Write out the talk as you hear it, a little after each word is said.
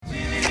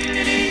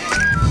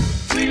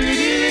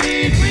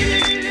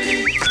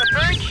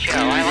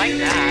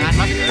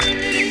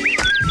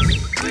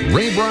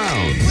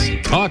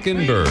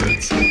Talkin'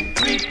 Birds.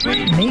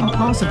 Made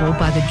possible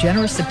by the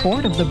generous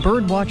support of the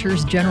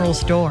Birdwatchers General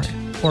Store,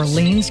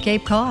 Orleans,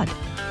 Cape Cod.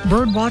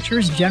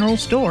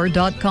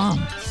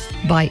 Birdwatchersgeneralstore.com.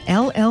 By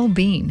LL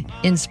Bean,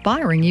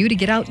 inspiring you to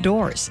get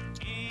outdoors.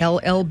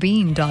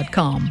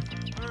 LLbean.com.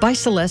 By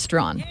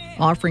Celestron,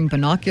 offering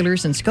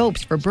binoculars and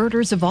scopes for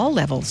birders of all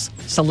levels.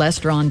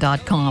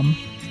 Celestron.com.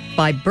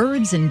 By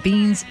Birds and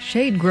Beans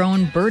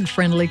shade-grown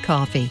bird-friendly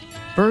coffee.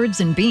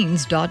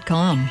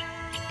 Birdsandbeans.com.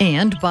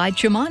 And by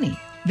Chimani.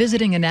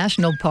 Visiting a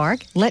national park?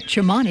 Let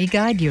Chimani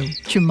guide you.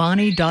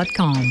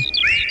 Chimani.com.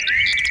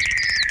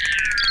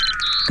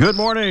 Good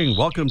morning.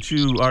 Welcome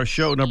to our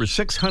show number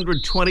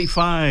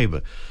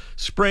 625.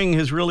 Spring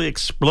has really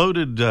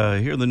exploded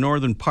here in the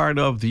northern part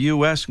of the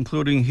U.S.,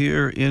 including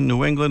here in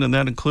New England, and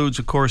that includes,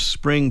 of course,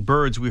 spring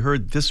birds. We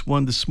heard this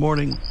one this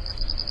morning,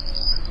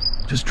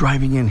 just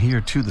driving in here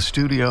to the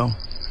studio,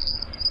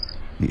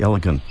 the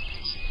elegant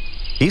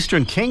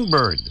eastern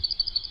kingbird.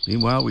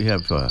 Meanwhile, we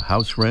have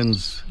house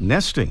wrens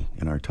nesting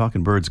in our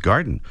Talkin' Birds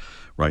garden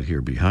right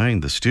here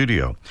behind the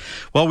studio.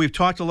 Well, we've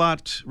talked a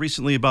lot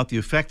recently about the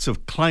effects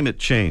of climate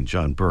change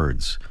on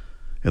birds,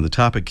 and the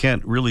topic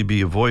can't really be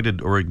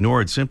avoided or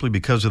ignored simply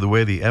because of the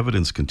way the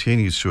evidence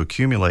continues to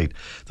accumulate.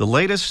 The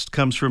latest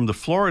comes from the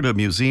Florida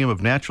Museum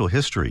of Natural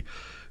History,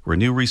 where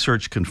new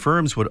research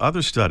confirms what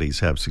other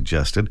studies have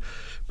suggested,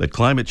 that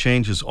climate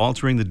change is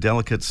altering the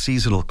delicate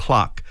seasonal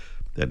clock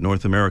that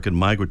North American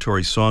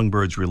migratory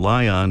songbirds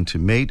rely on to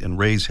mate and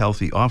raise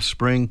healthy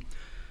offspring,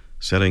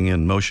 setting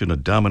in motion a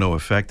domino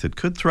effect that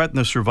could threaten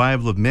the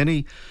survival of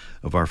many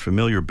of our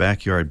familiar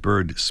backyard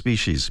bird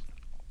species.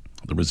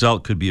 The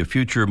result could be a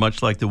future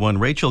much like the one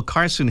Rachel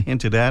Carson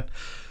hinted at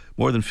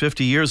more than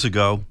 50 years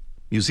ago.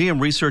 Museum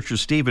researcher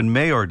Stephen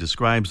Mayor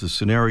describes the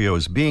scenario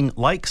as being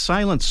like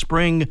Silent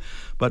Spring,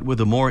 but with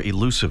a more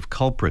elusive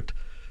culprit,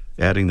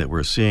 adding that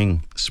we're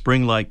seeing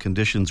spring-like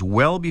conditions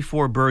well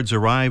before birds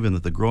arrive and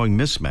that the growing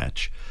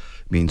mismatch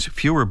means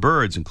fewer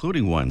birds,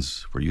 including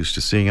ones we're used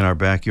to seeing in our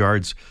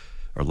backyards,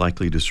 are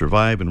likely to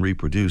survive and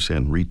reproduce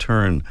and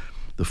return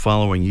the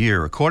following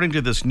year. According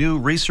to this new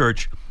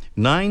research,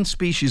 9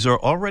 species are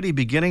already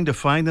beginning to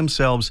find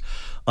themselves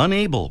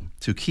unable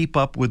to keep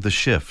up with the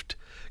shift.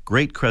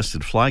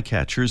 Great-crested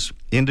flycatchers,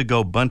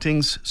 indigo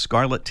buntings,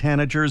 scarlet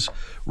tanagers,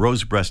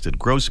 rose-breasted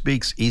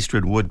grosbeaks,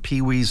 eastern wood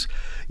peewees,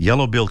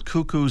 yellow-billed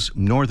cuckoos,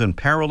 northern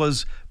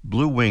parrolas,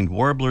 blue-winged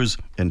warblers,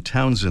 and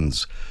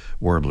Townsend's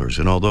warblers.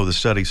 And although the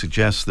study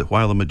suggests that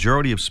while the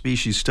majority of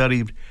species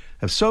studied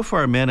have so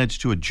far managed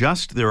to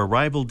adjust their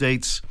arrival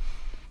dates,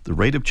 the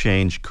rate of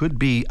change could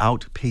be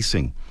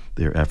outpacing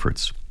their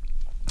efforts.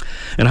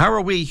 And how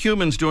are we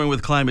humans doing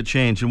with climate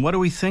change, and what do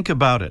we think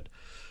about it?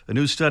 A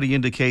new study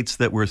indicates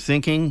that we're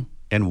thinking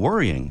and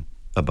worrying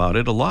about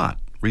it a lot.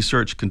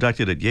 Research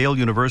conducted at Yale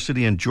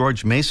University and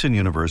George Mason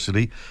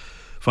University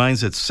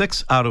finds that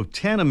 6 out of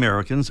 10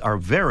 Americans are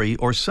very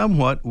or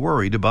somewhat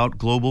worried about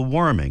global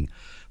warming.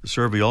 The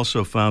survey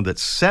also found that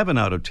 7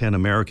 out of 10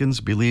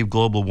 Americans believe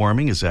global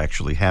warming is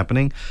actually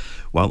happening,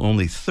 while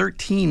only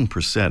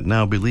 13%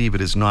 now believe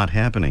it is not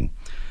happening.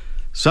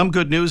 Some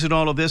good news in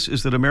all of this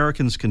is that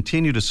Americans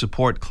continue to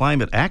support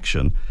climate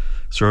action.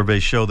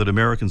 Surveys show that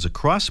Americans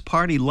across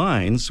party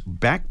lines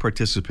back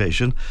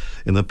participation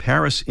in the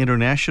Paris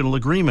International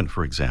Agreement,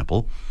 for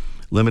example,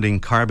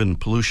 limiting carbon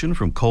pollution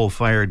from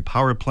coal-fired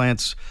power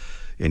plants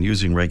and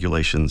using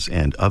regulations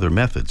and other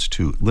methods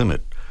to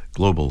limit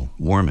global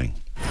warming.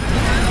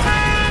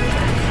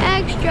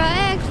 Extra,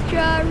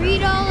 extra,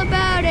 read all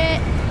about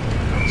it.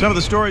 Some of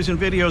the stories and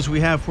videos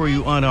we have for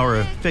you on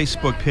our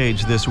Facebook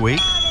page this week.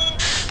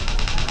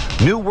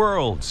 New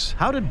worlds.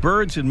 How did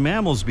birds and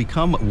mammals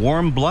become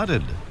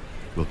warm-blooded?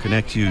 We'll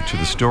connect you to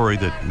the story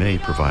that may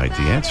provide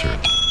the answer.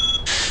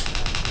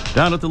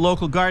 Down at the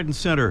local garden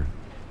center,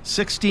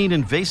 16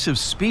 invasive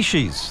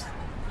species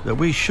that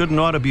we shouldn't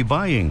ought to be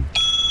buying.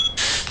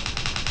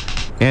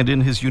 And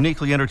in his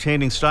uniquely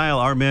entertaining style,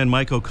 our man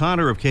Mike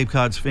O'Connor of Cape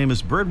Cod's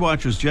famous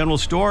Birdwatchers General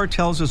Store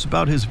tells us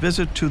about his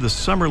visit to the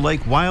Summer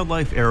Lake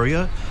Wildlife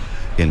Area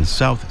in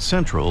south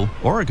central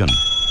Oregon.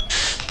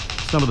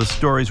 Some of the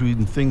stories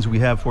and things we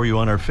have for you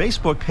on our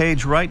Facebook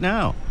page right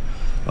now.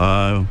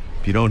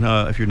 If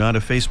you're not a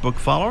Facebook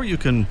follower, you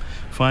can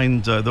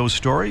find those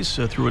stories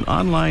through an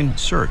online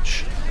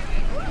search.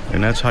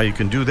 And that's how you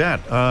can do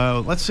that.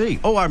 Let's see.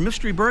 Our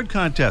mystery bird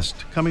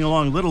contest coming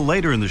along a little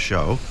later in the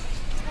show.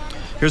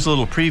 Here's a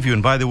little preview.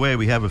 And by the way,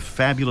 we have a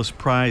fabulous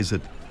prize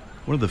at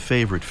one of the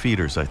favorite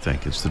feeders, I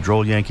think. It's the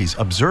Droll Yankees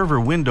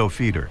Observer Window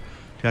Feeder.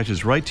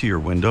 Attaches right to your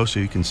window so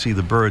you can see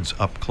the birds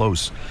up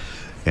close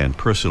and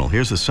personal.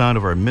 Here's the sound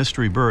of our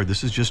mystery bird.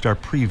 This is just our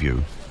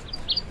preview.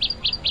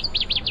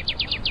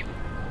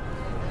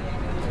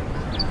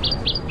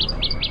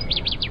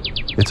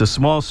 It's a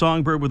small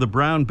songbird with a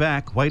brown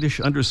back, whitish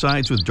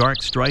undersides with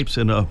dark stripes,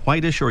 and a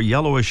whitish or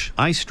yellowish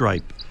eye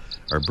stripe.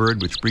 Our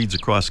bird, which breeds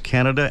across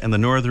Canada and the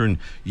northern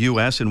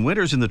U.S. and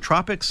winters in the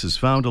tropics, is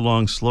found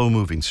along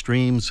slow-moving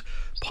streams,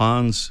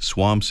 ponds,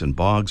 swamps, and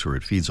bogs, where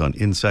it feeds on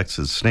insects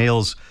as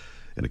snails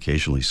and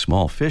occasionally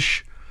small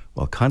fish,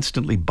 while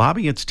constantly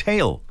bobbing its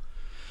tail.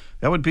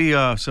 That would be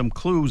some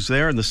clues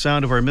there and the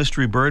sound of our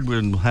mystery bird.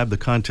 We'll have the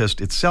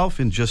contest itself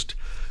in just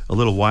a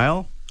little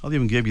while. I'll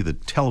even give you the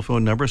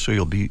telephone number so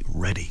you'll be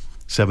ready.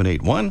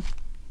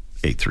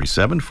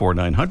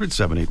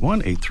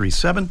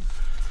 781-837-4900,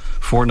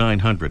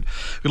 781-837-4900.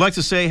 We'd like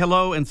to say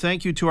hello and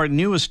thank you to our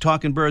newest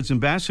Talkin' Birds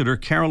ambassador,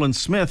 Carolyn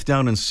Smith,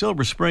 down in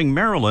Silver Spring,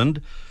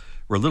 Maryland.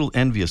 We're a little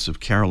envious of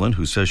Carolyn,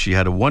 who says she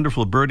had a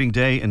wonderful birding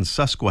day in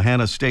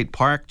Susquehanna State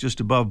Park just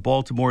above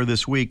Baltimore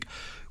this week,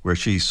 where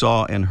she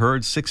saw and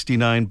heard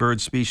 69 bird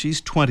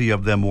species, 20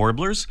 of them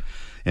warblers.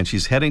 And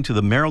she's heading to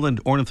the Maryland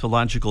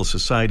Ornithological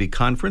Society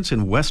Conference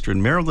in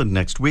Western Maryland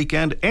next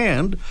weekend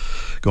and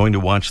going to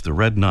watch the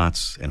red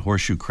knots and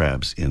horseshoe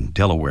crabs in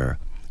Delaware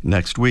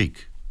next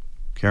week.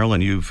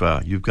 Carolyn, you've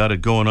got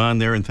it going on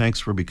there, and thanks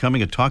for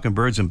becoming a Talkin'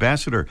 Birds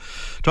ambassador.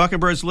 Talkin'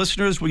 Birds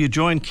listeners, will you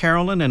join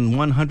Carolyn and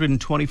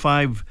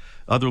 125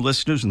 other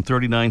listeners in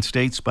 39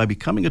 states by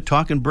becoming a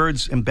Talkin'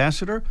 Birds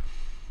ambassador?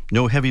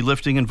 No heavy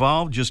lifting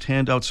involved. Just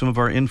hand out some of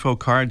our info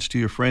cards to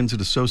your friends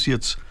and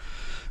associates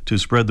to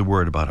spread the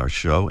word about our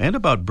show and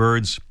about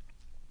birds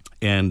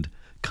and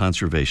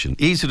conservation.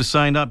 Easy to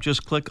sign up.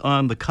 Just click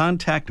on the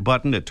contact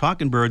button at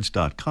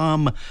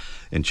talkinbirds.com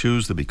and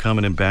choose the Become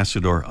an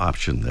Ambassador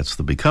option. That's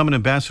the Become an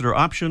Ambassador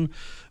option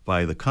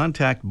by the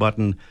contact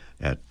button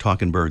at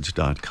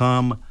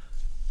talkinbirds.com.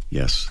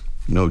 Yes,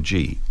 no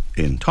G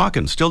in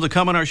Talkin'. Still to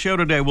come on our show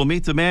today, we'll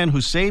meet the man who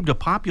saved a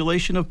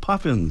population of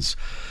puffins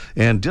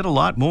and did a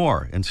lot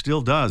more and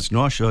still does.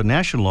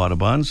 National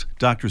Audubon's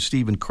Dr.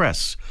 Stephen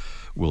Kress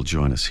will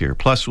join us here.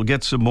 Plus, we'll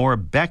get some more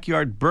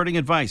backyard birding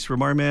advice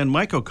from our man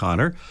Mike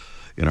O'Connor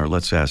in our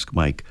Let's Ask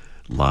Mike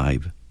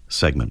live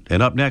segment.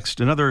 And up next,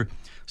 another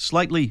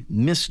slightly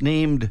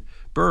misnamed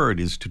bird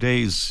is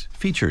today's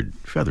featured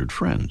feathered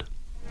friend.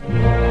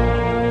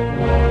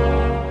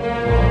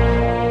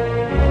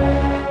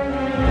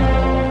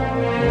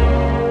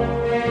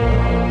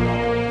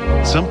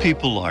 Some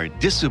people are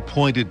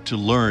disappointed to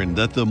learn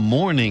that the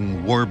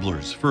mourning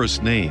warbler's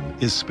first name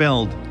is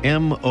spelled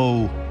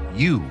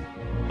M-O-U-R-N-I-N-G.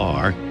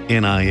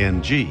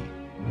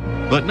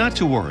 But not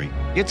to worry,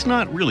 it's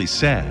not really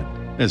sad,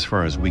 as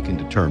far as we can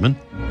determine.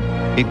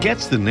 It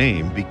gets the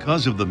name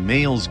because of the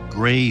male's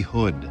gray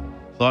hood,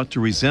 thought to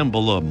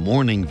resemble a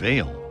mourning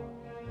veil.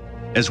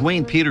 As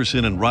Wayne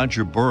Peterson and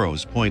Roger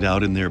Burrows point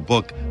out in their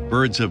book,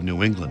 Birds of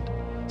New England,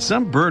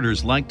 some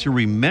birders like to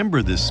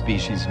remember this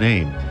species'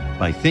 name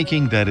by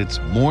thinking that it's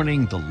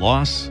mourning the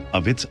loss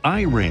of its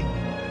eye ring,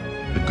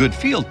 a good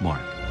field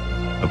mark.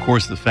 Of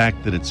course, the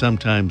fact that it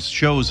sometimes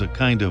shows a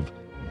kind of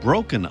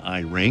broken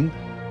eye ring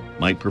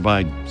might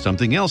provide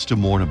something else to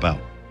mourn about.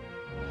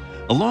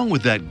 Along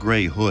with that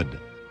gray hood,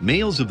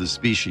 males of the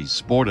species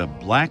sport a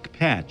black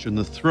patch in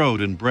the throat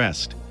and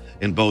breast,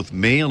 and both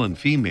male and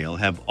female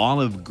have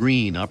olive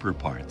green upper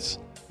parts,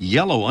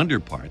 yellow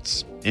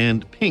underparts,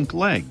 and pink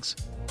legs.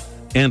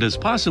 And as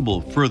possible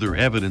further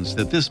evidence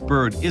that this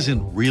bird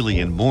isn't really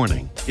in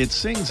mourning, it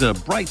sings a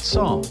bright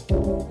song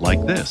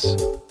like this.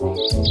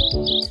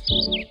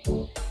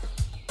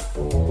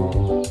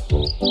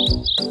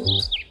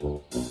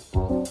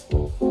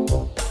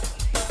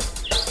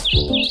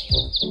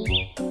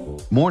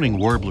 Mourning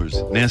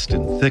warblers nest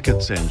in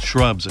thickets and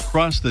shrubs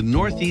across the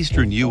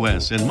northeastern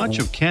U.S. and much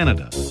of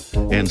Canada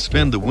and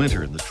spend the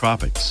winter in the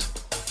tropics.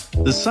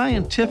 The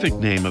scientific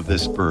name of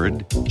this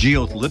bird,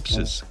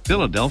 Geothlipsis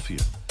philadelphia,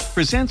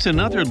 presents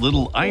another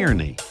little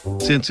irony,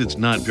 since it's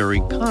not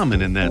very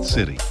common in that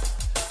city.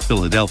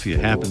 Philadelphia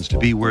happens to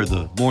be where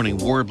the mourning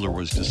warbler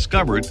was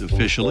discovered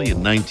officially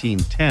in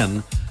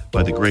 1910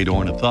 by the great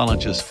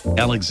ornithologist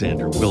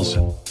Alexander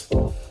Wilson.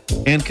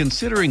 And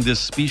considering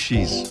this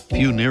species'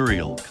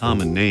 funereal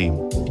common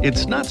name,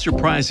 it's not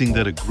surprising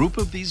that a group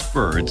of these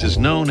birds is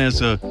known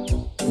as a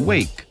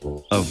wake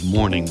of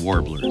mourning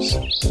warblers.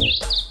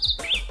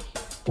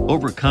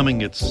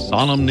 Overcoming its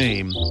solemn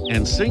name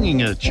and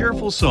singing a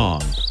cheerful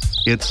song,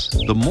 it's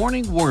the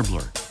mourning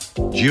warbler,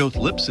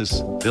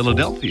 Geothlipsis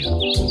philadelphia,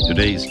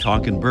 today's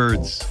Talkin'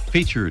 Birds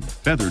featured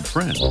feathered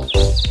friend.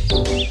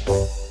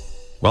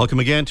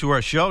 Welcome again to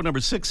our show, number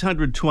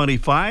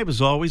 625.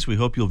 As always, we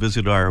hope you'll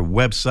visit our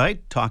website,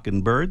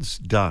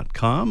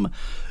 talkinbirds.com,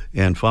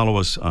 and follow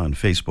us on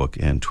Facebook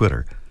and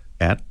Twitter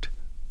at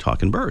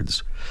Talkin'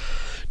 Birds.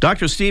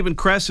 Dr. Stephen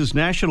Kress is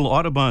National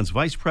Audubon's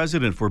Vice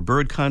President for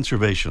Bird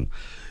Conservation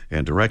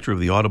and Director of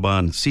the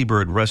Audubon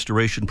Seabird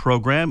Restoration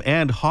Program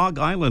and Hog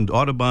Island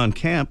Audubon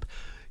Camp.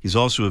 He's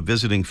also a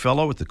visiting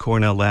fellow at the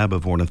Cornell Lab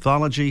of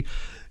Ornithology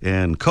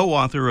and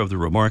co-author of the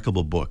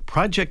remarkable book,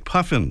 Project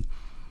Puffin,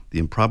 The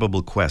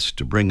Improbable Quest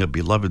to Bring a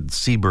Beloved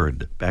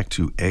Seabird Back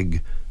to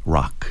Egg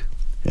Rock.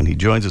 And he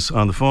joins us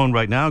on the phone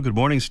right now. Good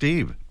morning,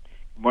 Steve.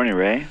 Good morning,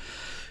 Ray.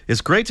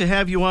 It's great to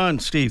have you on,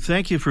 Steve.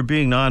 Thank you for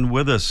being on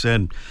with us.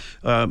 And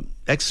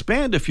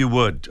expand, if you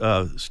would,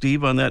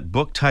 Steve, on that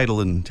book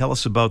title and tell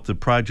us about the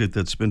project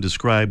that's been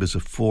described as a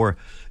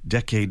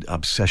 4-decade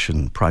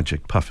obsession,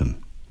 Project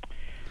Puffin.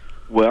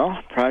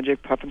 Well,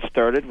 Project Puffin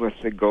started with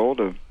the goal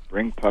to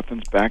bring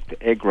puffins back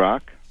to Egg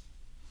Rock.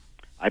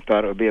 I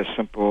thought it would be a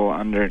simple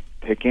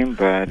undertaking,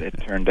 but it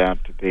turned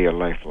out to be a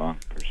lifelong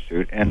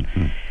pursuit. And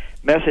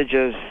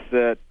messages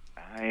that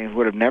I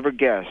would have never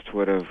guessed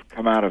would have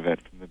come out of it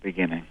from the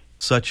beginning.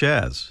 Such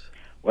as?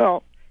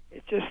 Well,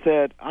 it's just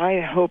that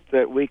I hope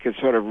that we could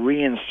sort of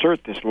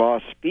reinsert this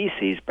lost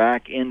species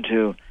back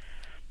into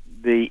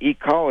the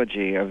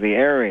ecology of the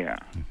area.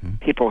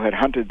 People had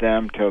hunted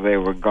them till they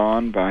were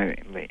gone by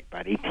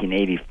about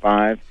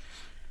 1885.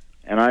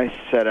 And I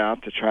set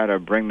out to try to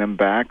bring them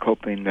back,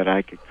 hoping that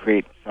I could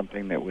create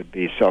something that would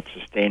be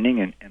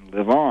self-sustaining and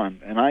live on.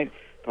 And I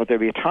thought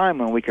there'd be a time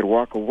when we could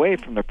walk away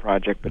from the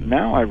project, but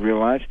now I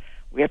realize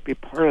we have to be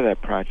part of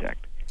that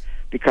project.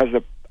 Because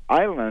the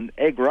island,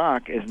 Egg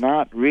Rock, is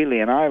not really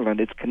an island.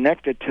 It's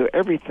connected to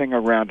everything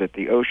around it,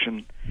 the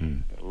ocean,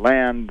 the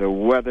land, the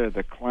weather,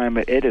 the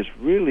climate. It is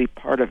really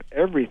part of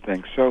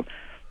everything. So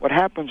what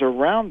happens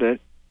around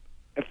it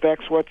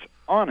affects what's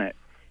on it.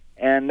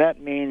 And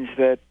that means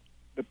that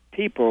the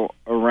people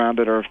around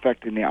it are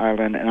affecting the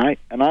island,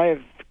 and I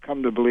have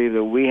come to believe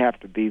that we have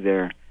to be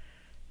there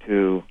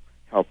to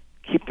help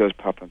keep those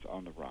puffins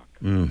on the rock.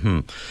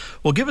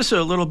 Well, give us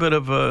a little bit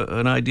of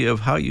an idea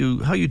of how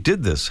you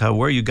did this,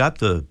 where you got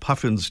the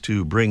puffins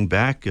to bring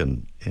back,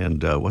 and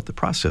what the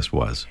process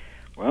was.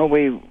 Well,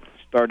 we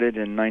started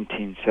in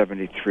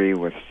 1973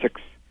 with 6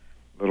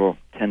 little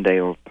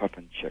 10-day-old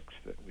puffin chicks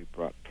that we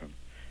brought from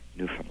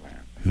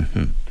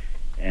Newfoundland,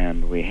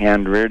 and we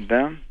hand-reared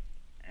them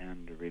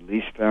and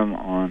released them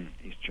on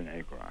eastern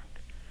Egg Rock.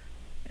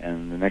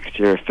 And the next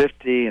year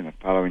 50, and the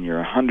following year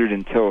 100,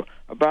 until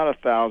about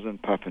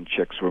 1,000 puffin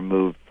chicks were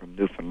moved from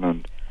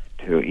Newfoundland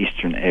to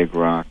eastern Egg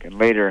Rock. And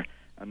later,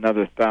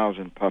 another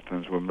 1,000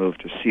 puffins were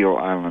moved to Seal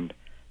Island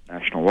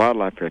National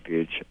Wildlife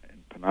Refuge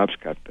in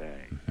Penobscot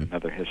Bay,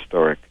 another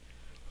historic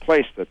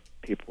place that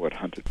people had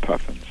hunted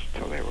puffins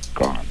till they were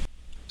gone.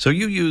 So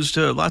you used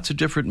lots of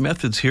different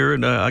methods here,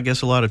 and I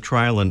guess a lot of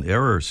trial and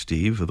error,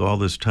 Steve, with all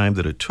this time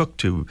that it took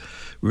to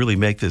really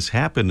make this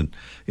happen,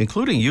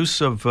 including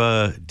use of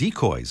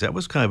decoys. That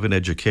was kind of an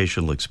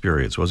educational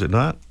experience, was it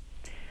not?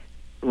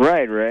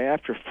 Right, Ray.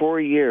 After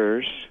 4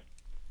 years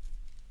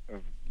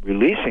of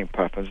releasing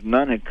puffins,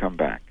 none had come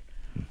back.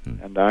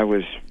 And I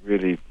was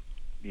really,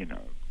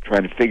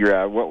 trying to figure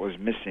out what was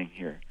missing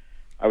here.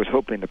 I was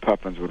hoping the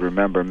puffins would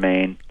remember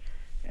Maine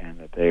and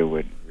that they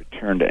would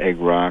return to Egg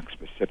Rock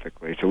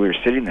specifically. So we were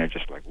sitting there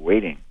just like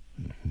waiting,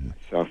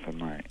 myself and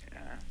my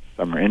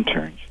summer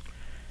interns.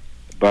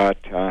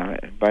 But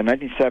by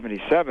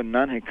 1977,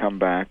 none had come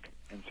back,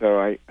 and so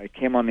I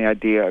came on the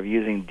idea of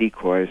using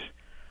decoys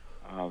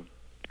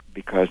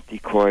because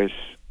decoys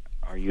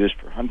are used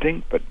for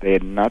hunting, but they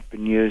had not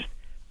been used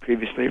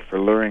previously for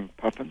luring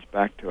puffins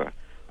back to a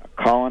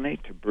colony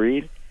to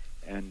breed,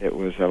 and it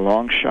was a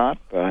long shot,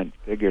 but I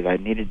figured I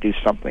needed to do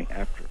something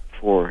after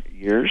 4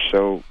 years,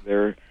 so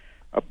there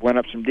went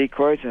up some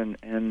decoys,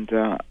 and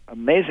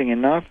amazing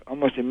enough,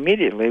 almost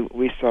immediately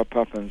we saw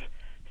puffins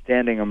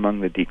standing among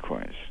the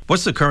decoys.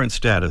 What's the current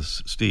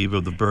status, Steve,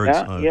 of the birds?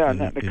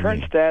 The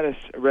current status,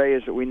 Ray,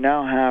 is that we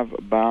now have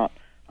about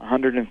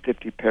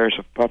 150 pairs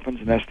of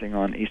puffins nesting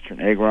on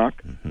eastern Egg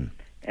Rock,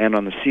 and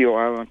on the Seal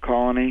Island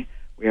colony,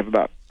 we have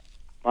about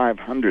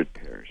 500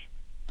 pairs.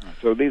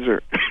 So these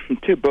are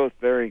two both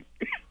very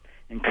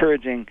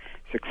encouraging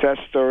success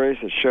stories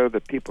that show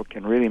that people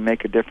can really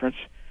make a difference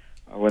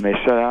when they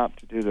set out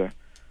to do the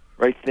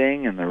right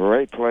thing in the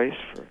right place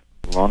for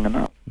long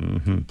enough.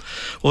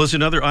 Well, there's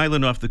another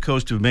island off the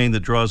coast of Maine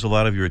that draws a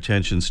lot of your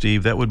attention,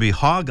 Steve. That would be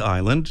Hog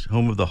Island,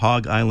 home of the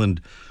Hog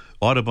Island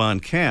Audubon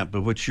Camp,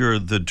 of which you're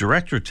the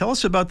director. Tell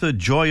us about the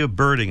Joy of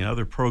Birding and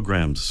other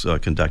programs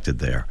conducted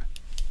there.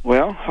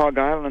 Well, Hog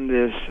Island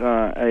is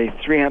a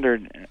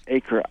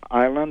 300-acre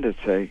island.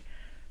 It's a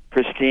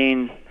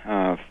pristine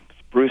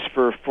spruce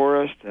fir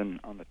forest, and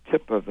on the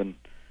tip of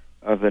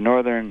the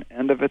northern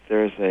end of it,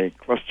 there's a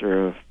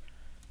cluster of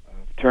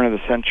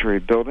turn-of-the-century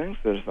buildings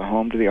that is the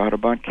home to the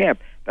Audubon Camp.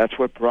 That's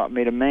what brought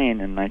me to Maine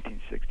in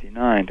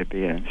 1969 to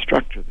be an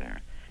instructor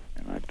there,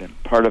 and I've been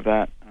part of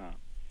that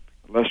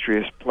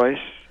illustrious place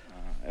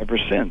ever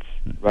since.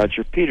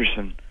 Roger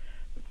Peterson,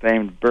 the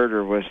famed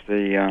birder, was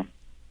the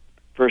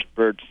first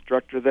bird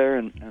instructor there,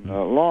 and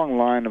a long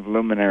line of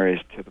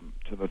luminaries to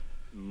the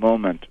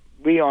moment.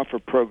 We offer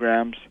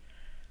programs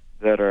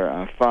that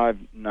are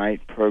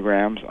 5-night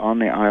programs on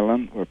the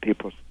island where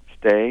people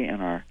stay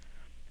in our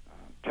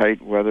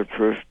tight,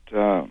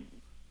 weatherproofed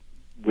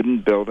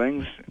wooden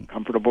buildings,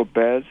 comfortable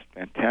beds,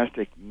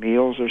 fantastic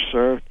meals are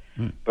served.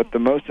 But the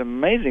most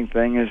amazing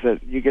thing is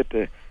that you get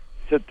to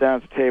sit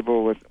down at the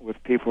table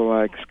with people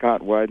like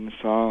Scott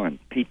Weidensaw and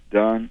Pete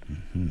Dunn.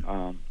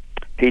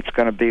 Pete's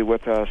going to be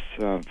with us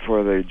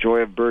for the Joy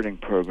of Birding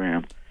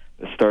program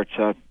that starts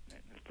up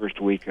the first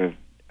week of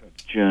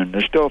June.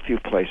 There's still a few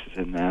places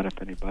in that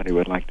if anybody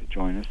would like to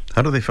join us.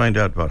 How do they find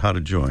out about how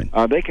to join?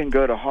 They can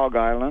go to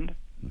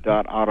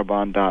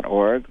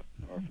hogisland.audubon.org,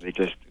 or if they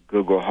just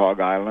Google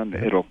Hog Island,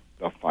 it'll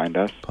they'll find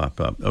us. Pop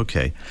up.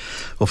 Okay.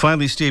 Well,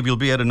 finally, Steve, you'll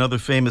be at another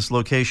famous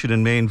location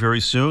in Maine very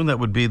soon. That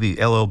would be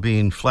the LL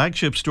Bean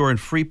flagship store in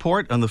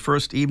Freeport on the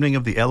first evening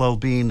of the LL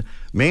Bean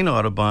Maine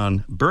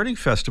Audubon Birding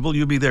Festival.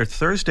 You'll be there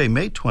Thursday,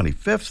 May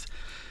 25th.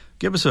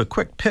 Give us a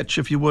quick pitch,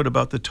 if you would,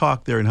 about the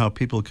talk there and how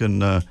people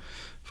can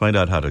find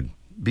out how to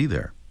be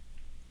there.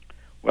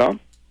 Well,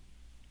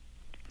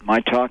 my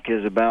talk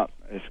is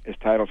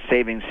titled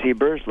Saving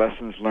Seabirds,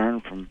 Lessons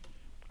Learned from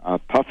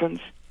Puffins.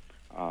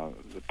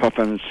 The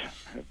puffins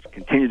have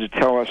continued to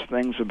tell us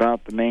things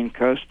about the Maine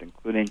coast,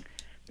 including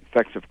the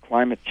effects of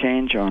climate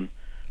change on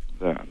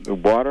the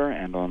water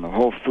and on the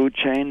whole food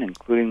chain,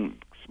 including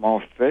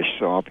small fish.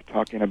 So I'll be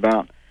talking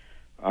about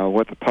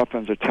what the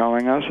puffins are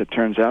telling us. It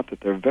turns out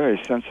that they're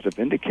very sensitive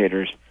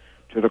indicators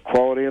to the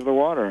quality of the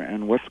water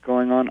and what's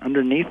going on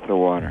underneath the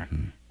water.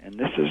 Mm-hmm. And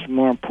this is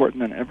more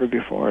important than ever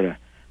before to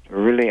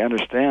really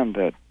understand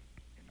that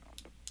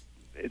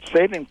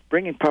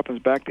bringing puffins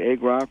back to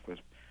Egg Rock was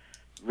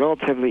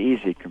relatively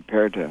easy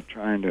compared to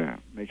trying to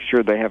make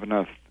sure they have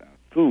enough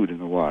food in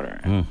the water.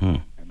 Mm-hmm.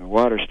 And the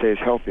water stays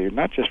healthy,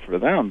 not just for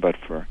them, but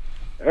for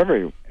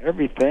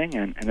everything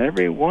and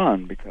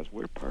everyone, because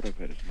we're part of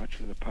it as much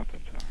as the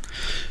puffins are.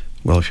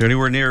 Well, if you're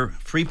anywhere near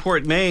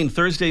Freeport, Maine,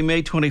 Thursday,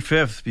 May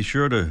 25th, be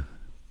sure to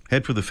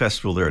head for the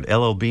festival there at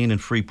LL Bean in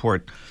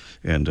Freeport,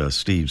 and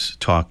Steve's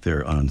talk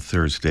there on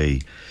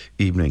Thursday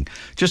evening.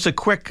 Just a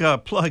quick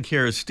plug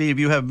here, Steve.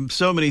 You have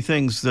so many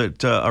things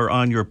that are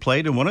on your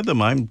plate, and one of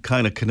them I'm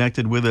kind of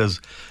connected with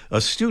as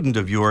a student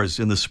of yours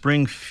in the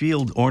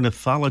Springfield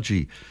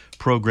Ornithology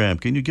program.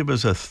 Can you give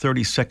us a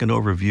 30-second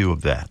overview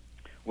of that?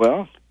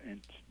 Well, it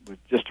was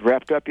just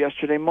wrapped up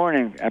yesterday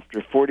morning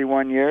after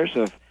 41 years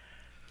of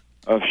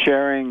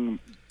sharing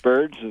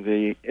birds of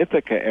the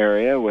Ithaca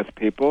area with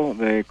people.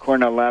 The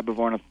Cornell Lab of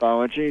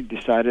Ornithology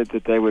decided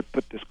that they would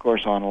put this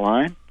course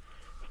online.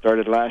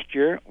 Started last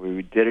year.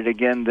 We did it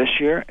again this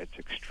year. It's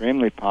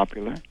extremely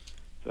popular.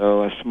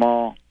 So a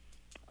small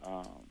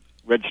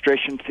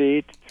registration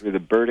fee through the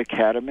Bird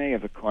Academy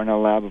of the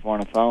Cornell Lab of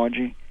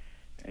Ornithology,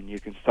 and you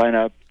can sign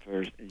up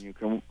you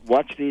can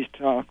watch these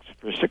talks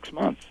for 6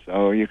 months.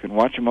 So you can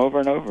watch them over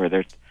and over.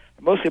 They're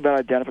mostly about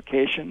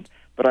identification,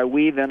 but I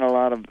weave in a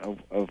lot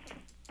of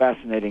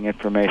fascinating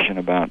information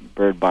about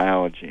bird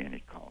biology and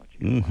ecology.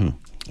 Mm-hmm.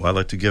 Well, I'd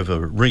like to give a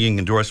ringing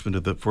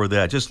endorsement for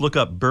that. Just look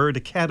up Bird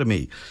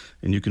Academy,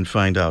 and you can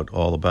find out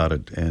all about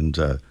it and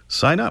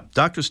sign up.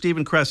 Dr.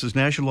 Stephen Kress is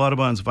National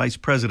Audubon's Vice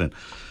President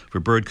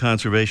for Bird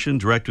Conservation,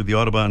 Director of the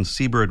Audubon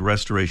Seabird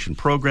Restoration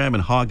Program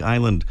and Hog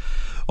Island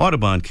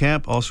Audubon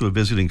Camp, also a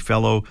visiting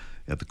fellow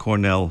at the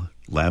Cornell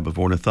Lab of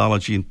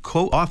Ornithology, and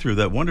co-author of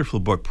that wonderful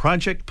book,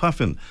 Project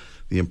Puffin,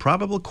 The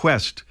Improbable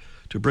Quest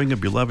to Bring a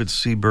Beloved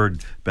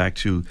Seabird Back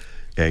to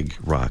Egg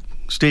Rock.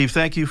 Steve,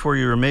 thank you for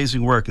your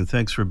amazing work, and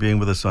thanks for being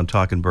with us on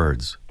Talking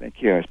Birds.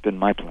 Thank you. It's been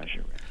my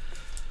pleasure.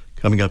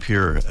 Coming up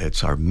here,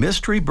 it's our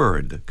Mystery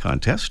Bird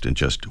contest in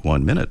just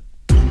 1 minute.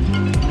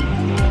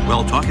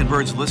 Well, Talking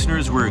Birds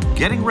listeners, we're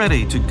getting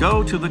ready to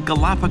go to the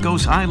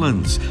Galapagos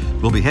Islands.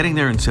 We'll be heading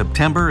there in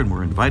September, and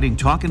we're inviting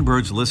Talking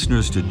Birds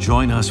listeners to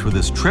join us for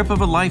this trip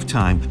of a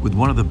lifetime with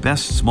one of the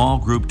best small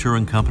group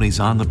touring companies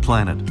on the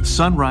planet,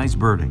 Sunrise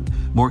Birding.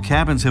 More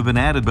cabins have been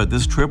added, but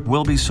this trip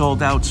will be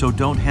sold out, so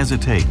don't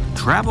hesitate.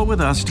 Travel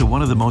with us to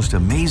one of the most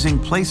amazing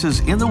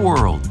places in the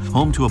world,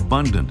 home to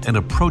abundant and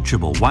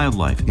approachable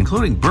wildlife,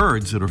 including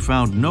birds that are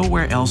found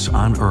nowhere else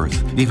on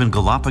Earth, even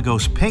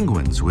Galapagos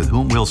penguins with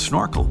whom we'll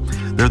snorkel.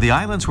 They're the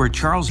islands where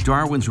Charles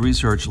Darwin's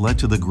research led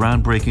to the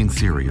groundbreaking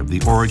theory of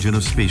the origin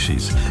of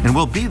species. And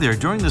we'll be there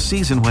during the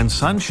season when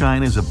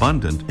sunshine is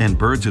abundant and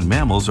birds and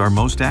mammals are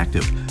most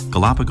active.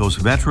 Galapagos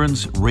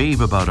veterans rave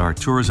about our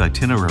tour's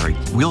itinerary.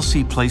 We'll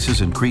see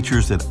places and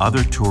creatures that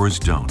other tours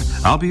don't.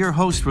 I'll be your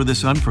host for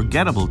this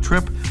unforgettable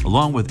trip,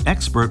 along with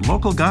expert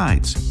local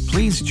guides.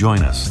 Please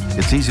join us.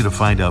 It's easy to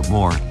find out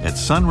more at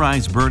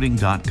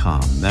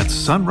sunrisebirding.com. That's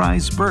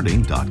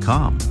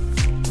sunrisebirding.com.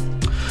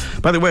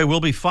 By the way, we'll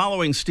be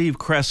following Steve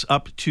Kress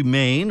up to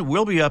Maine.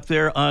 We'll be up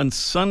there on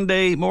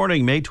Sunday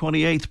morning, May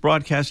 28th,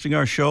 broadcasting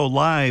our show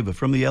live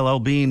from the LL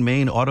Bean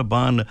Maine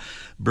Audubon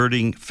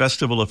Birding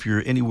Festival. If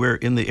you're anywhere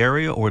in the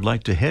area or would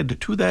like to head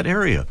to that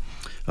area,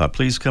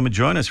 please come and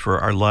join us for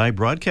our live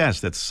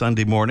broadcast. That's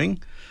Sunday morning,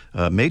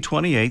 May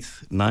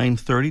 28th,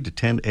 9:30 to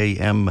 10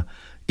 a.m.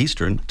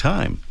 Eastern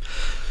Time.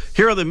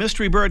 Here are the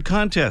Mystery Bird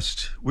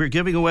Contest. We're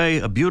giving away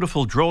a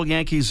beautiful Droll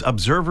Yankees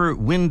Observer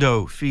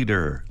window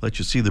feeder. Let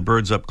you see the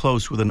birds up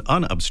close with an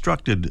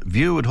unobstructed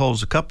view. It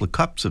holds a couple of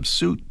cups of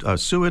suet.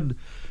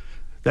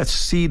 That's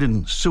seed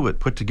and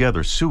suet put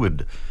together.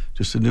 Suet,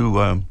 just a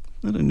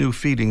new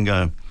feeding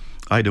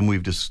item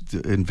we've just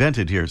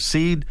invented here.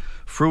 Seed,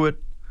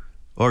 fruit,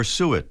 or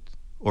suet,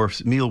 or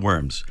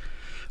mealworms.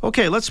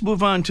 Okay, let's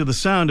move on to the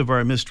sound of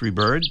our mystery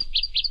bird.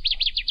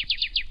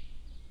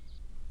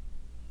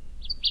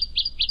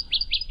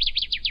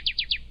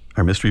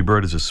 Our mystery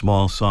bird is a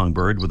small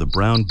songbird with a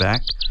brown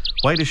back,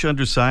 whitish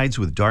undersides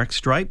with dark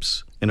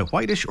stripes, and a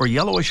whitish or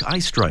yellowish eye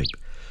stripe.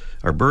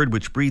 Our bird,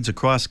 which breeds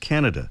across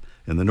Canada,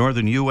 in the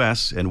northern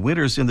U.S. and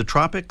winters in the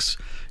tropics.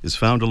 Is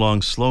found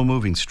along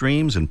slow-moving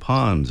streams and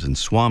ponds and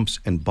swamps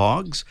and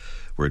bogs,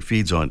 where it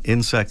feeds on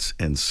insects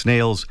and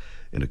snails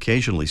and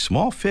occasionally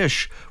small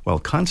fish while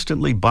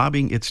constantly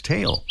bobbing its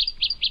tail.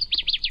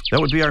 That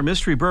would be our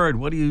mystery bird.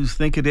 What do you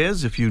think it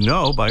is? If you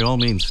know, by all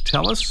means,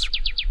 tell us.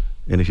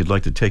 And if you'd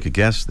like to take a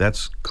guess,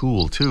 that's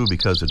cool, too,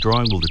 because the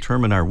drawing will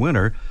determine our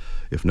winner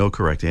if no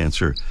correct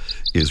answer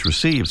is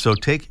received. So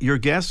take your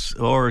guess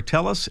or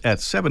tell us at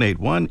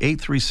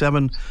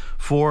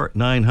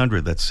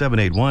 781-837-4900. That's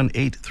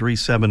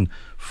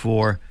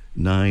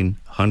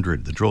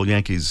 781-837-4900. The Droll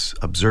Yankees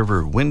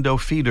Observer Window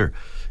Feeder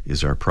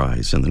is our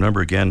prize. And the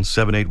number again,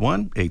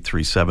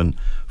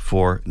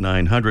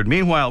 781-837-4900.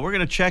 Meanwhile, we're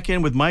going to check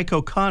in with Mike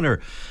O'Connor.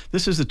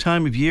 This is the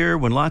time of year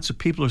when lots of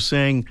people are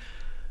saying,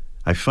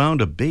 I found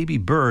a baby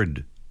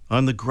bird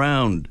on the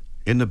ground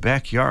in the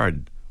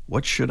backyard.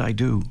 What should I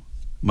do?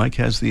 Mike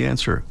has the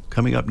answer.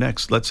 Coming up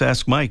next, let's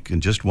ask Mike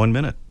in just 1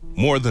 minute.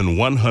 More than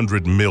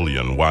 100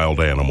 million wild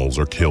animals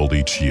are killed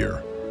each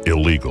year,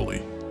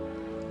 illegally.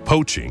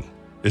 Poaching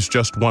is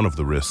just one of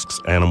the risks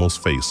animals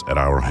face at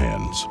our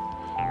hands.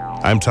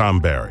 I'm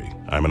Tom Barry.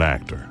 I'm an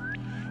actor.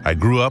 I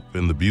grew up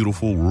in the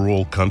beautiful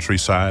rural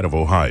countryside of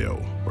Ohio,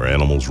 where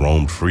animals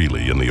roamed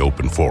freely in the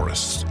open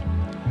forests.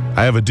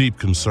 I have a deep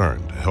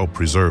concern to help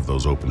preserve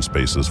those open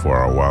spaces for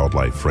our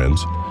wildlife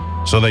friends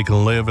so they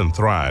can live and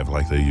thrive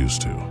like they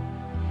used to.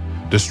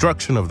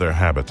 Destruction of their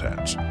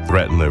habitats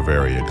threaten their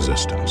very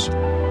existence.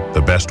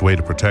 The best way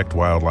to protect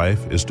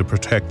wildlife is to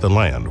protect the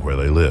land where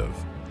they live.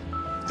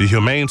 The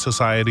Humane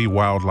Society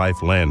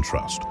Wildlife Land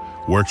Trust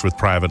works with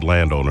private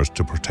landowners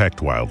to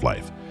protect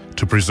wildlife,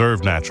 to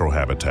preserve natural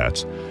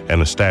habitats,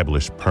 and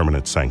establish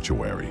permanent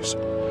sanctuaries.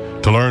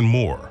 To learn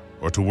more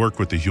or to work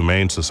with the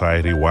Humane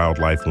Society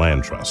Wildlife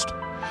Land Trust,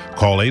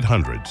 call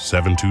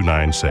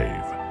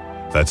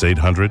 800-729-SAVE. That's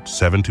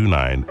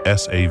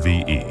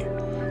 800-729-SAVE.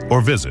 Or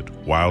visit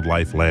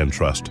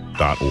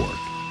wildlifelandtrust.org.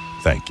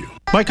 Thank you.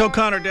 Mike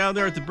O'Connor down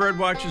there at the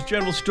Birdwatchers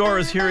General Store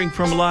is hearing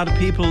from a lot of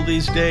people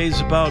these days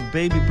about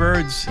baby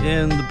birds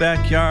in the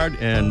backyard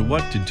and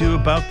what to do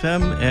about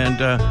them.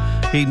 And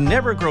he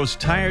never grows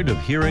tired of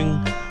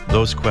hearing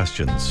those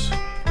questions.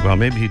 Well,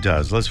 maybe he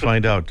does. Let's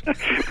find out.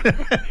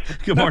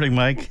 Good morning,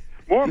 Mike.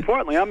 More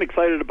importantly, I'm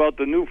excited about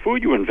the new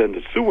food you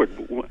invented, Seward.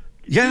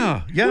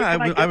 Yeah.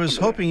 I was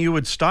hoping you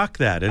would stock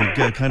that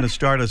and kind of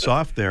start us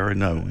off there.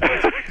 And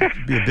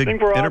be a big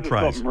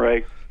enterprise. On to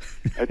Ray.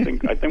 I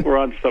think we're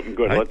on to something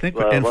good.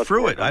 And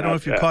fruit. I don't know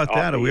if you caught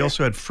that. We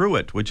also had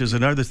fruit, which is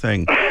another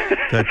thing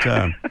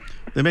that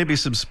there may be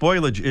some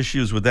spoilage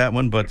issues with that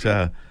one, but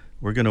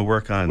we're going to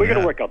work on. We're going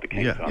to work out the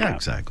kinks on that. Yeah,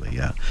 exactly.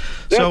 Yeah.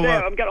 So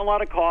I'm getting a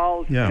lot of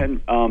calls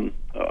and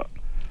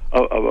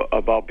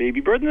about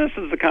baby birds. And this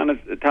is the kind of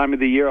time of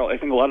the year. I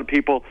think a lot of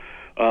people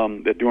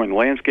they're doing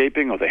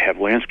landscaping, or they have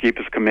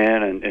landscapers come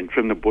in and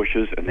trim the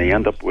bushes, and they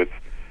end up with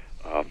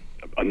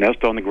a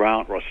nest on the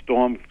ground, or a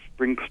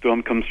spring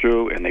storm comes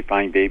through, and they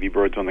find baby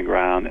birds on the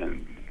ground.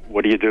 And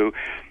what do?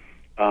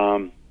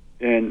 And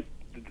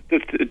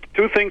there's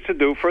two things to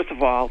do. First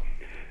of all,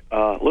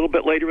 a little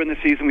bit later in the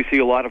season, we see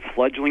a lot of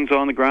fledglings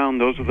on the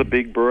ground. Those are the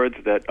big birds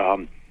that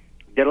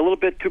get a little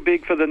bit too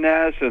big for the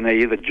nest, and they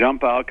either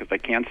jump out because they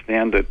can't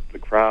stand the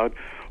crowd,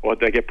 or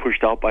they get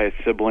pushed out by a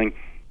sibling.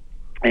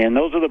 And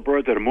those are the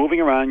birds that are moving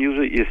around.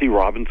 Usually you see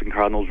robins and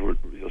cardinals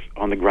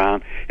on the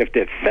ground. If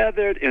they're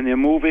feathered and they're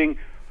moving,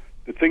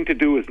 the thing to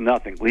do is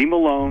nothing. Leave them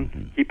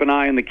alone. Keep an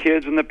eye on the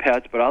kids and the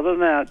pets. But other than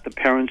that, the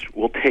parents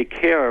will take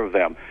care of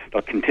them.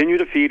 They'll continue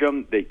to feed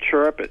them. They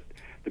chirp.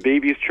 The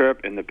babies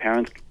chirp, and the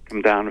parents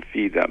come down and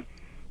feed them.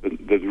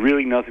 There's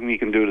really nothing we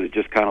can do to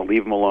just kind of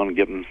leave them alone and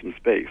give them some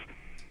space.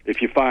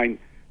 If you find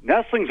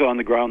nestlings on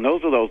the ground,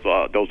 those are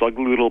those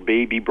ugly little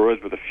baby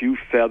birds with a few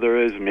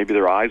feathers, and maybe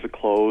their eyes are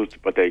closed,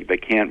 but they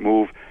can't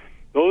move.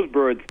 Those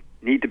birds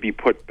need to be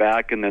put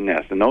back in the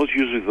nest, and those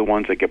usually are the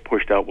ones that get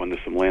pushed out when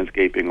there's some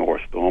landscaping or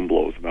a storm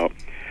blows them out.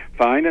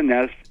 Find a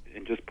nest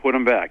and just put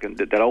them back. And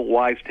that old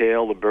wives'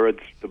 tale, the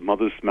birds, the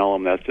mothers smell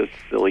them, that's just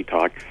silly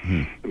talk.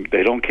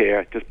 They don't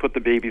care. Just put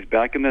the babies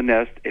back in the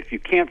nest. If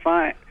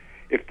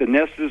the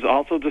nest is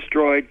also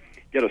destroyed,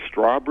 get a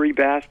strawberry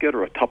basket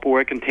or a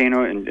Tupperware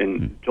container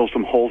and drill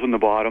some holes in the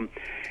bottom.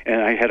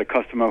 And I had a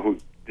customer who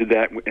did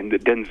that and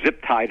then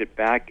zip-tied it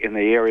back in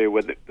the area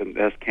where the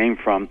nest came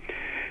from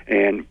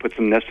and put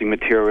some nesting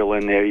material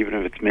in there, even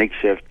if it's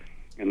makeshift,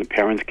 and the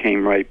parents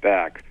came right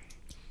back.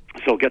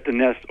 So get the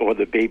nest or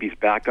the babies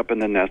back up in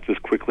the nest as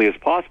quickly as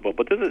possible.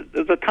 But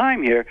there's a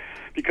time here,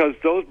 because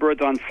those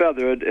birds aren't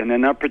feathered and they're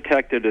not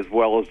protected as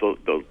well as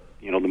the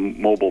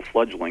mobile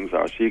fledglings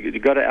are. So you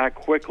got to act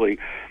quickly.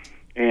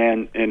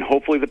 And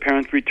hopefully the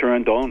parents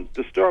return. Don't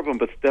disturb them,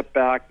 but step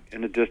back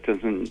in the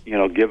distance and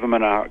give them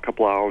a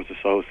couple hours or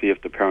so. See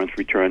if the parents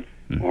return.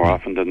 More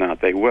often than not,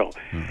 they will.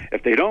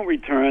 If they don't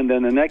return,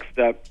 then the next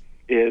step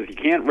is you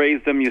can't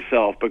raise them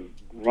yourself, but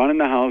run in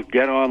the house,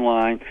 get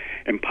online,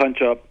 and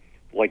punch up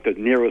like the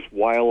nearest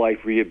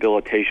wildlife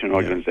rehabilitation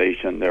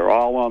organization. They're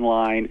all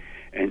online,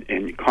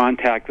 and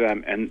contact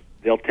them, and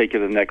they'll take you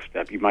to the next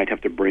step. You might have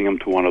to bring them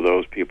to one of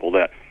those people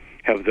that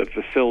have the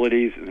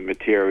facilities and the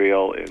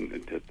material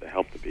and to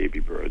help the baby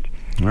birds.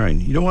 All right.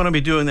 You don't want to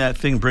be doing that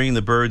thing, bringing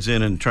the birds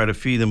in and try to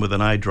feed them with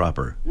an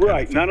eyedropper.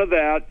 Right. None of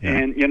that. Yeah.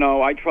 And,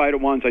 I tried it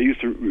once. I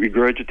used to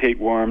regurgitate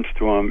worms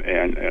to them,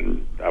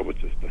 and that was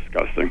just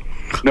disgusting.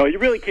 No, you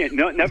really can't.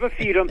 No, never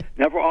feed them.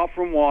 Never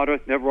offer them water.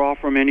 Never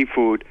offer them any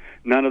food.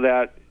 None of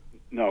that.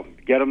 No.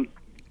 Get them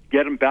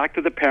back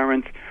to the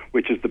parents,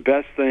 which is the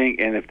best thing.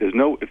 And if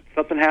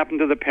something happened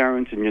to the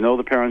parents and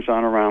the parents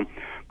aren't around,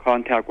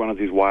 contact one of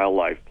these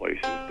wildlife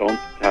places. Don't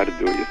try to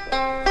do it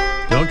yourself.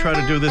 Don't try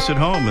to do this at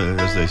home,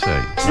 as they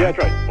say. Yeah, that's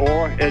right.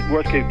 Or, at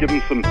worst case, give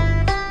them some...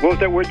 What was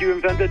that word you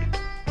invented?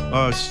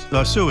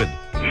 Suet.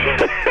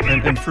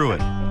 and fruit.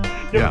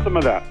 Give them some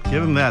of that.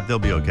 Give them that. They'll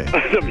be okay.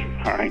 They'll be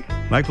fine.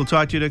 Mike, we'll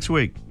talk to you next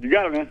week. You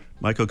got it, man.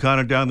 Mike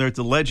O'Connor down there at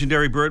the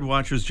legendary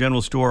Birdwatchers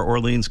General Store,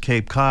 Orleans,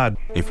 Cape Cod.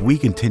 If we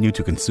continue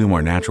to consume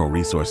our natural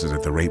resources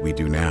at the rate we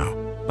do now,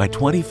 by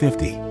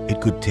 2050,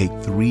 it could take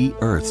 3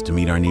 Earths to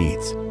meet our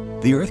needs.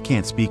 The Earth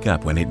can't speak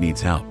up when it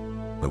needs help,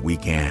 but we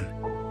can.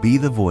 Be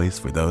the voice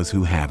for those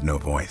who have no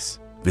voice.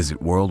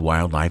 Visit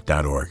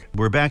worldwildlife.org.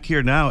 We're back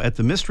here now at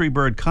the Mystery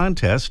Bird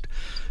Contest,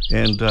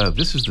 and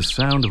this is the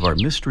sound of our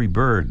mystery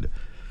bird.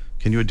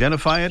 Can you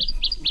identify it?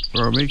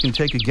 Or maybe you can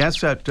take a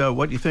guess at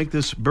what you think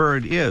this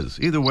bird is.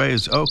 Either way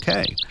is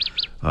okay.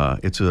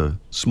 It's a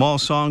small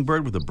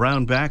songbird with a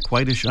brown back,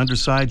 whitish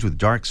undersides with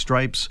dark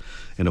stripes,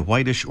 and a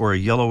whitish or a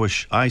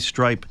yellowish eye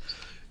stripe.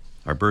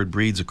 Our bird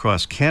breeds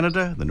across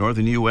Canada, the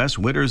northern U.S.,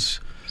 winters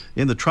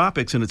in the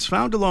tropics, and it's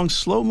found along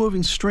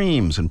slow-moving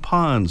streams and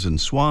ponds and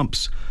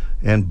swamps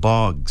and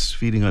bogs,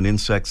 feeding on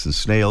insects and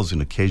snails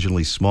and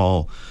occasionally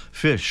small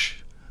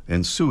fish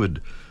and suet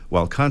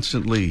while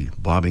constantly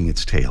bobbing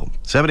its tail.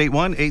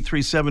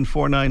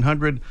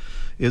 781-837-4900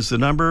 is the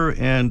number,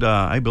 and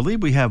I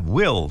believe we have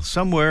Will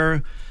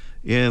somewhere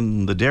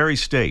in the Dairy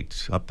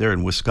State up there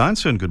in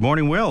Wisconsin. Good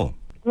morning, Will.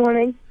 Good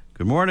morning.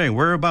 Good morning.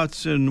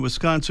 Whereabouts in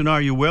Wisconsin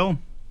are you, Will?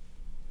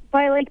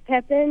 By Lake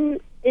Pepin.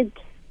 It's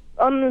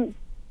on the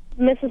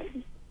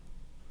Mississippi.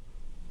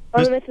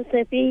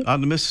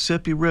 On the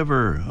Mississippi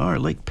River. All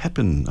right, Lake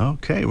Pepin.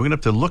 Okay, we're going to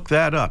have to look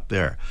that up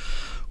there.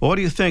 Well, what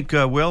do you think,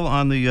 Will,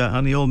 on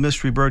the old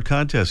Mystery Bird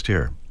Contest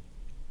here?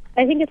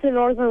 I think it's a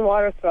northern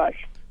water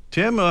thrush.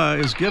 Tim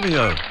is giving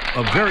a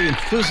very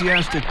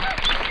enthusiastic,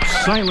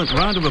 silent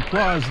round of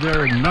applause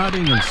there,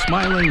 nodding and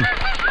smiling,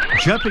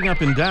 jumping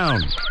up and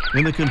down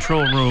in the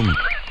control room.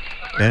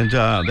 And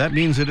that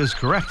means it is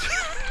correct.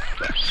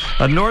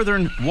 A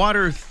northern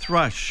water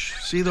thrush.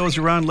 See those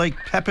around Lake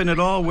Pepin at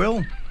all,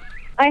 Will?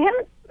 I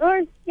haven't,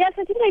 or yes,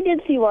 I think I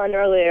did see one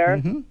earlier.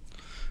 Mm-hmm.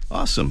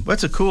 Awesome.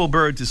 That's a cool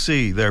bird to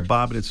see there,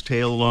 bobbing its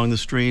tail along the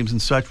streams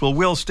and such. Well,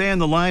 Will, stay on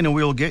the line and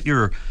we'll get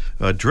your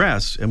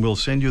address and we'll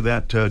send you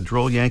that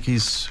Droll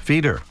Yankees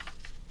feeder.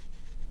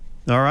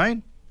 All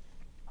right?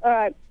 All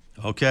right.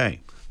 Okay.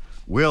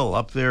 Will,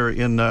 up there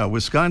in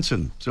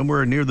Wisconsin,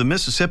 somewhere near the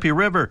Mississippi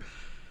River.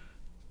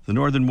 The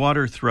northern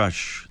water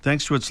thrush,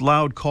 thanks to its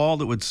loud call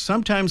that would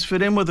sometimes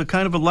fit in with a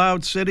kind of a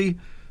loud city,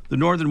 the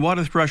northern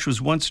water thrush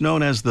was once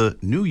known as the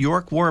New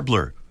York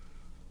warbler.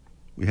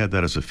 We had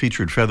that as a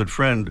featured feathered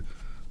friend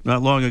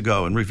not long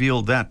ago and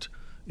revealed that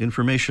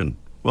information.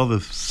 Well,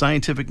 the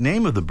scientific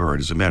name of the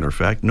bird, as a matter of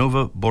fact,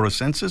 Nova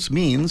borisensis,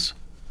 means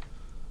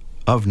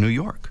of New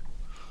York.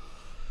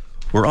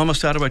 We're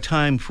almost out of our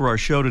time for our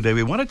show today.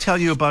 We want to tell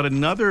you about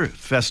another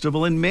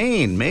festival in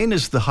Maine. Maine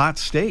is the hot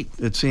state,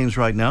 it seems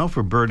right now,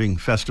 for birding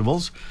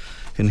festivals.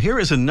 And here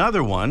is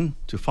another one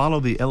to follow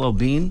the LL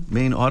Bean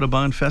Maine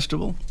Audubon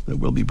Festival that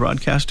we'll be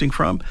broadcasting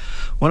from.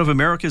 One of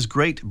America's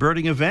great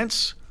birding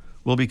events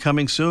will be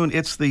coming soon.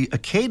 It's the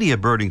Acadia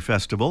Birding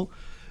Festival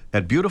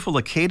at beautiful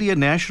Acadia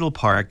National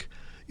Park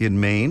in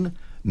Maine,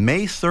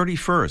 May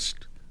 31st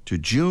to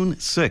June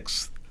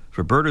 6th.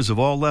 For birders of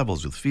all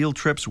levels, with field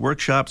trips,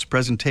 workshops,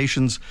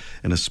 presentations,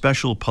 and a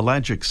special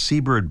pelagic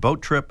seabird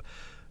boat trip.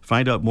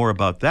 Find out more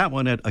about that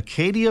one at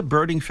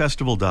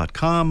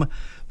acadiabirdingfestival.com.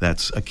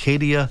 That's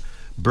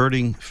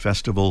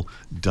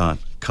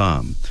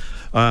acadiabirdingfestival.com.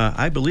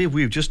 I believe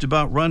we've just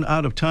about run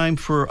out of time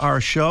for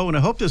our show, and I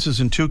hope this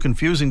isn't too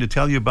confusing to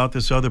tell you about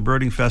this other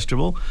birding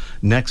festival.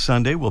 Next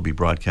Sunday, we'll be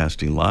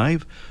broadcasting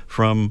live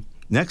from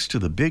next to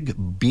the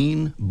Big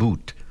Bean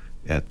Boot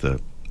at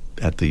the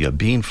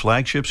Bean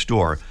flagship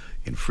store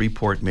in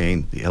Freeport,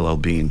 Maine, the LL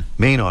Bean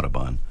Maine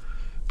Audubon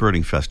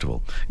Birding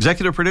Festival.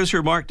 Executive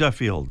producer Mark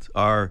Duffield.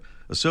 Our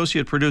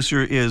associate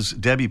producer is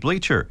Debbie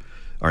Bleacher.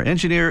 Our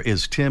engineer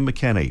is Tim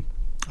McKenney.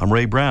 I'm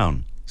Ray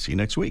Brown. See you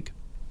next week.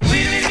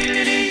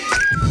 The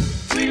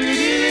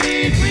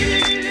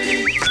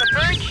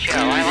bird show.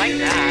 I like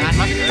that. I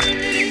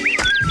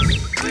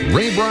love birds.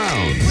 Ray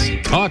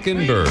Brown's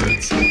Talkin'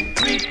 Birds.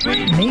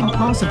 Made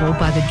possible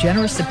by the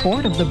generous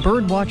support of the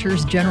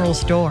Birdwatchers General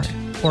Store,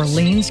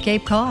 Orleans,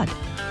 Cape Cod.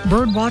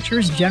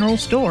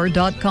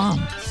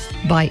 Birdwatchersgeneralstore.com.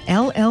 By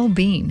LL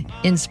Bean,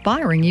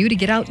 inspiring you to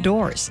get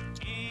outdoors.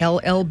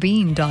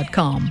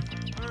 LLbean.com.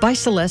 By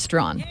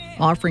Celestron,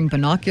 offering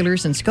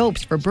binoculars and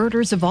scopes for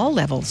birders of all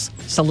levels.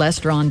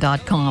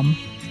 Celestron.com.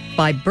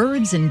 By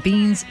Birds and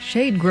Beans,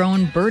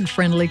 shade-grown,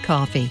 bird-friendly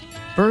coffee.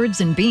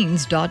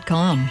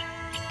 birdsandbeans.com.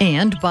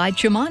 And by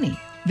Chimani.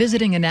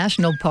 Visiting a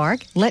national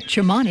park? Let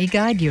Chimani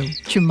guide you.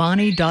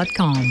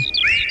 Chimani.com.